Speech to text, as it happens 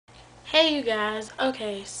Hey you guys.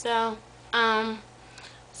 Okay, so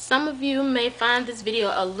some of you may find this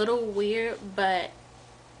video a little weird, but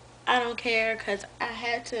I don't care because I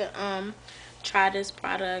had to try this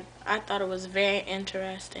product. I thought it was very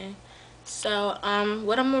interesting. So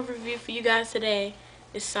what I'm gonna review for you guys today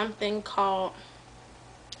is something called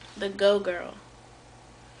the Go Girl.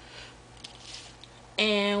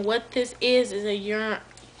 And what this is a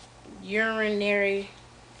urinary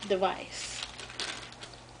device.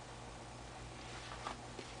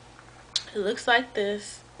 It looks like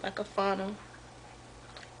this, like a funnel.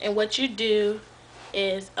 And what you do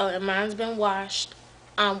is, oh, and mine's been washed.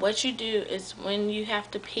 What you do is when you have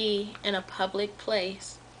to pee in a public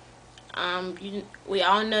place, we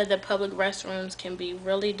all know that public restrooms can be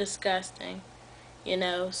really disgusting,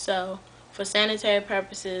 so for sanitary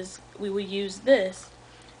purposes, we would use this.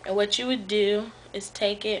 And what you would do is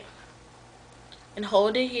take it and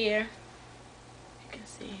hold it here, you can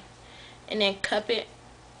see, and then cup it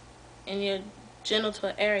in your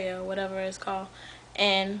genital area, whatever it's called,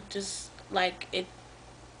 and just like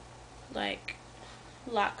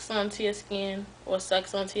locks onto your skin or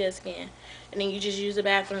sucks onto your skin, and then you just use the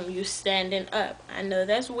bathroom. You standing up. I know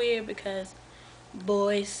that's weird because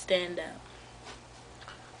boys stand up,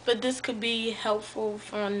 but this could be helpful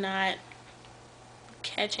for not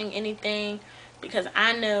catching anything, because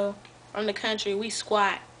I know from the country we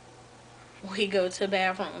squat when we go to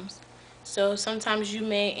bathrooms, so sometimes you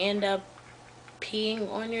may end up peeing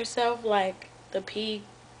on yourself, like the pee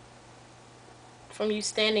from you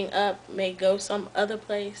standing up may go some other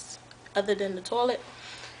place other than the toilet.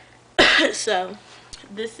 So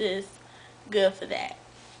this is good for that.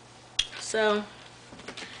 So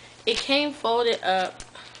it came folded up,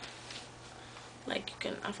 like you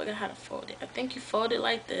can, I forgot how to fold it. I think you fold it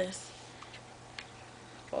like this,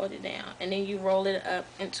 fold it down, and then you roll it up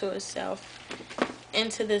into itself,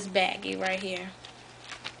 into this baggie right here.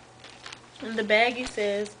 And the baggie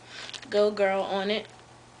says Go Girl on it,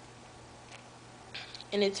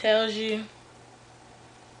 and it tells you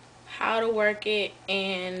how to work it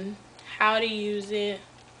and how to use it,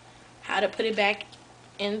 how to put it back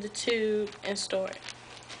in the tube and store it.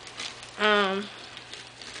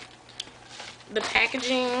 The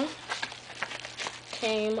packaging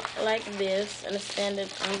came like this in a standard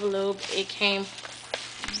envelope. It came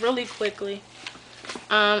really quickly.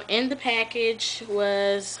 In the package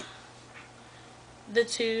was the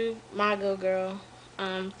tube, my Go Girl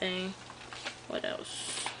thing. What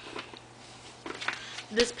else?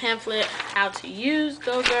 This pamphlet, how to use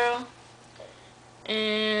Go Girl,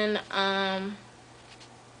 and I'm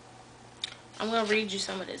going to read you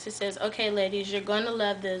some of this. It says, okay, ladies, you're going to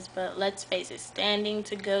love this, but let's face it, standing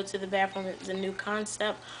to go to the bathroom is a new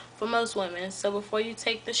concept for most women. So before you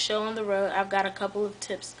take the show on the road, I've got a couple of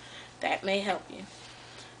tips that may help you.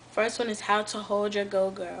 First one is how to hold your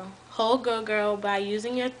Go Girl. Hold Go Girl by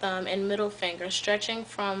using your thumb and middle finger, stretching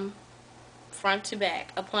from front to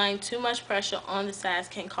back. Applying too much pressure on the sides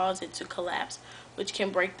can cause it to collapse, which can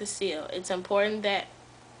break the seal. It's important that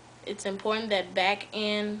back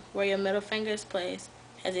end where your middle finger is placed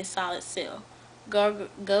has a solid seal. Go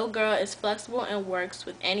Girl is flexible and works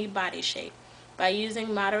with any body shape. By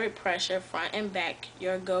using moderate pressure front and back,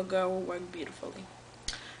 your Go Girl will work beautifully.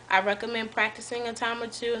 I recommend practicing a time or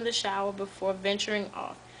two in the shower before venturing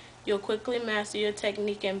off. You'll quickly master your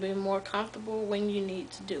technique and be more comfortable when you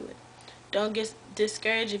need to do it. Don't get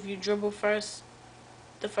discouraged if you dribble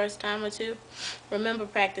the first time or two. Remember,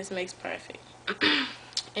 practice makes perfect.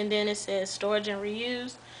 And then it says storage and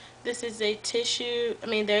reuse. This is a tissue.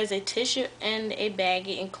 There's a tissue and a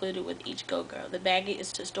baggie included with each Go Girl. The baggie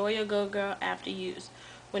is to store your Go Girl after use.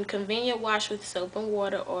 When convenient, wash with soap and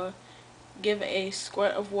water, or give a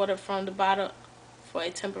squirt of water from the bottle for a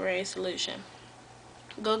temporary solution.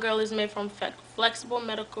 Go Girl is made from flexible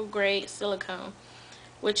medical grade silicone,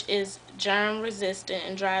 which is germ resistant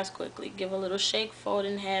and dries quickly. Give a little shake, fold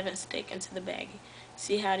in half, and stick into the baggie.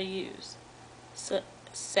 See how to use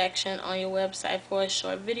section on your website for a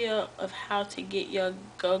short video of how to get your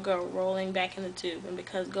Go Girl rolling back in the tube. And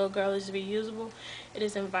because Go Girl is reusable, it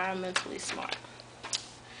is environmentally smart.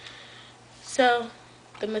 So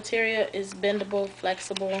the material is bendable,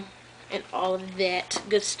 flexible, and all of that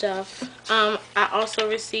good stuff. I also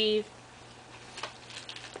received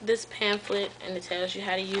this pamphlet, and it tells you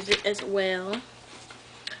how to use it as well.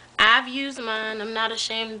 I've used mine. I'm not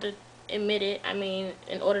ashamed to admit it.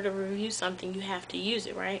 In order to review something, you have to use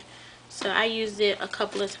it, right? So I used it a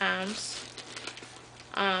couple of times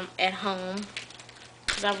at home,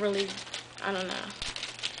 because I don't know,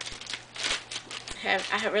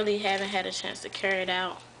 I really haven't had a chance to carry it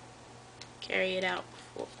out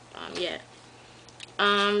before yet.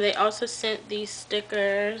 They also sent these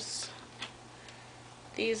stickers,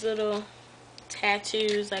 these little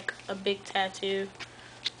tattoos, like a big tattoo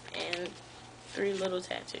and 3 little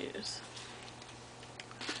tattoos.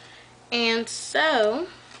 And so,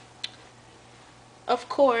 of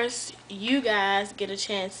course, you guys get a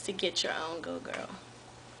chance to get your own Go Girl.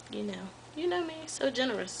 You know me, so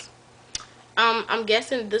generous. I'm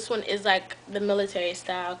guessing this one is like the military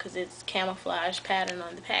style because it's camouflage pattern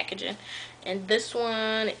on the packaging, and this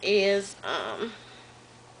one is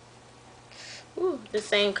the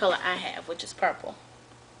same color I have, which is purple.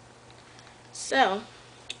 So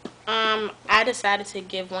I decided to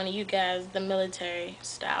give one of you guys the military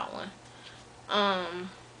style one.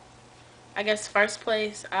 I guess first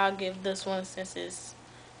place I'll give this one since it's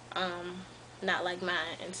not like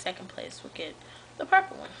mine, and second place we'll get the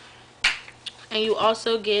purple one. And you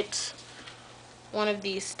also get one of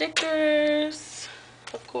these stickers,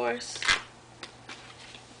 of course.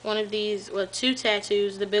 One of these, well, 2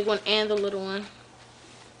 tattoos, the big one and the little one.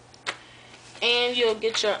 And you'll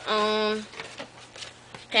get your own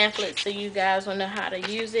pamphlet so you guys will know how to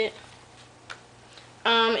use it.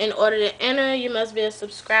 In order to enter, you must be a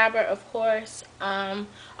subscriber, of course.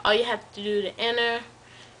 All you have to do to enter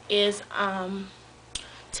is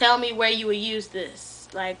tell me where you would use this.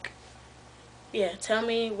 Like, yeah, tell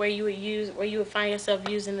me where you would find yourself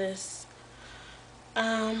using this.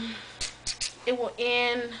 It will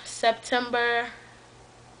end September,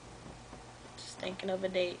 just thinking of a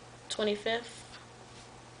date, 25th.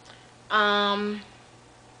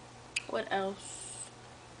 What else?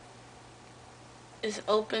 It's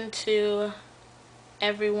open to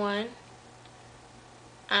everyone.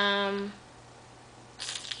 I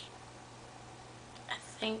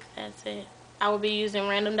think that's it. I will be using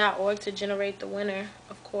random.org to generate the winner,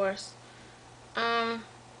 of course.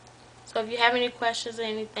 So if you have any questions or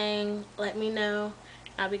anything, let me know.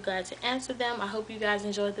 I'll be glad to answer them. I hope you guys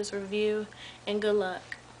enjoyed this review, and good luck.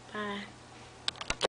 Bye.